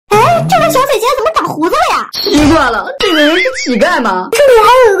奇怪了，这个人是乞丐吗？这里还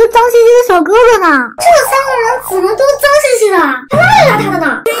有一个脏兮兮的小哥哥呢。这3个人怎么都脏兮兮的，还邋里邋遢的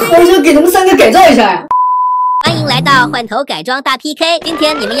呢？好想给他们3个改造一下呀！欢迎来到换头改装大 PK， 今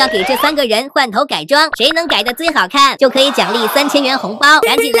天你们要给这3个人换头改装，谁能改得最好看，就可以奖励3000元红包，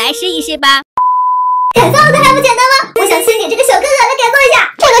赶紧来试一试吧！改造可还不简单吗？我想先给这个小哥哥来改造一下。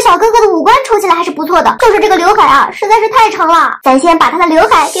这个小哥哥的五官瞅起来还是不错的，就是这个刘海啊，实在是太长了。咱先把他的刘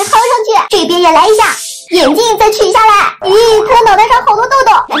海给薅上去，这边也来一下，眼镜再取下来。咦，他的脑袋上好多痘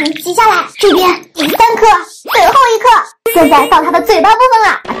痘，赶紧挤下来。这边第3颗，最后一颗。现在到他的嘴巴部分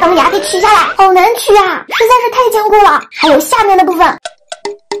了，把灯牙给取下来，好难取啊，实在是太坚固了。还有下面的部分。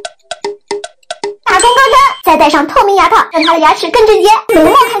打通钢针，再戴上透明牙套，让他的牙齿更整洁。眉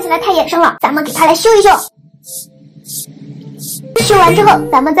毛看起来太衍生了，咱们给他来修一修。修完之后，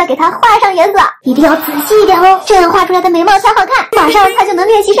咱们再给他画上颜色，一定要仔细一点哦，这样画出来的眉毛才好看。马上他就能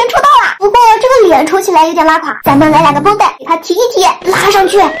练习生出道了。不过这个脸瞅起来有点拉垮，咱们来2个绷带给他提一提，拉上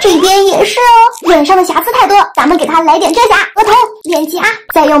去。这边也是哦，脸上的瑕疵太多，咱们给他来点遮瑕，额头、脸颊，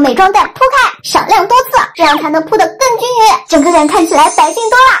再用美妆蛋铺开，少量多次，这样才能铺得更均匀，整个人看起来白净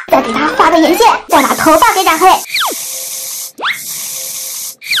多了。再给他画个眼线，再把头发给染黑。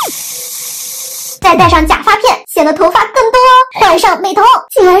再戴上假发片，显得头发更多哦。换上美瞳，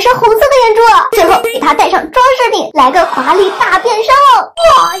竟然是红色的眼珠。最后给它戴上装饰品，来个华丽大变身哦！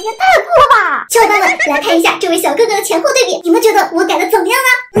哇，也太酷了吧！小伙伴们，来看一下这位小哥哥的前后对比，你们觉得我改的怎么样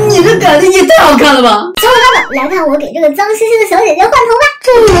呢？你这改的也太好看了吧！小伙伴们，来看我给这个脏兮兮的小姐姐换头发。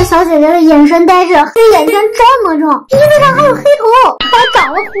这里的小姐姐的眼神呆滞，黑眼圈这么重，鼻子上还有黑头，还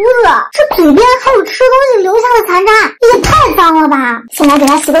长了胡子，这嘴边还有吃东西留下的残渣，也太脏了吧！先来给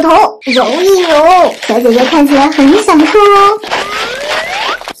她洗个头，揉一揉，小姐姐看起来很享受哦。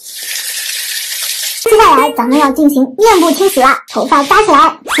接下来咱们要进行面部清洗了，头发扎起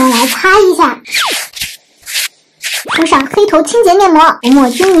来，先来擦一下，涂上黑头清洁面膜，涂抹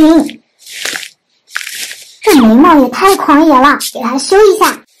均匀。这眉毛也太狂野了，给它修一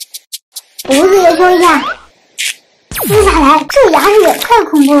下，胡子也修一下。接下来这牙齿也太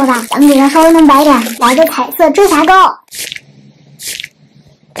恐怖了吧，咱们给它稍微弄白点，来个彩色遮瑕膏，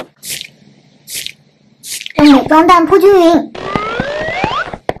用美妆蛋铺均匀，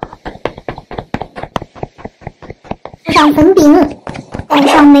敷上粉饼，戴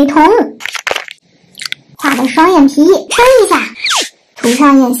上美瞳，画个双眼皮，撑一下，涂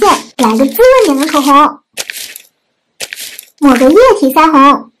上眼线，来个滋润点的口红，抹个液体腮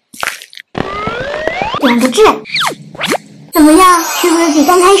红，点个痣。怎么样？是不是比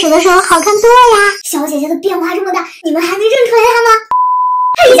刚开始的时候好看多了呀？小姐姐的变化这么大，你们还没认出来她吗？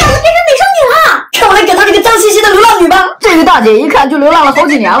她一下子变成美少女了！看我来改造这个脏兮兮的流浪女吧！这个大姐一看就流浪了好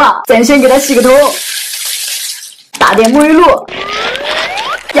几年了，咱先给她洗个头，打点沐浴露，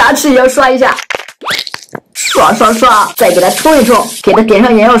牙齿也要刷一下，刷刷刷，再给她冲一冲，给她点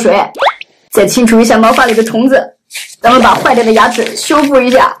上眼药水，再清除一下毛发里的虫子。咱们把坏掉的牙齿修复一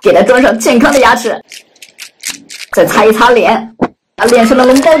下，给它装上健康的牙齿。再擦一擦脸，把脸上的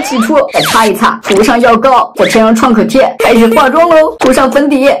脓包挤出，再擦一擦，涂上药膏，再贴上创可贴，开始化妆喽。涂上粉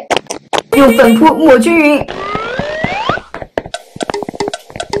底，用粉扑抹均匀，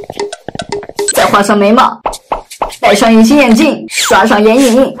再画上眉毛，戴上隐形眼镜，刷上眼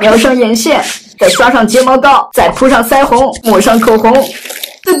影，描上眼线，再刷上睫毛膏，再铺上腮红，抹上口红。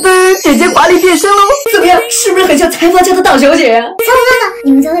噔噔，姐姐华丽变身喽！怎么样，是不是很像财阀家的大小姐？小伙伴们，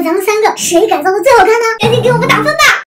你们觉得咱们3个谁改造的最好看呢？赶紧给我们打分吧！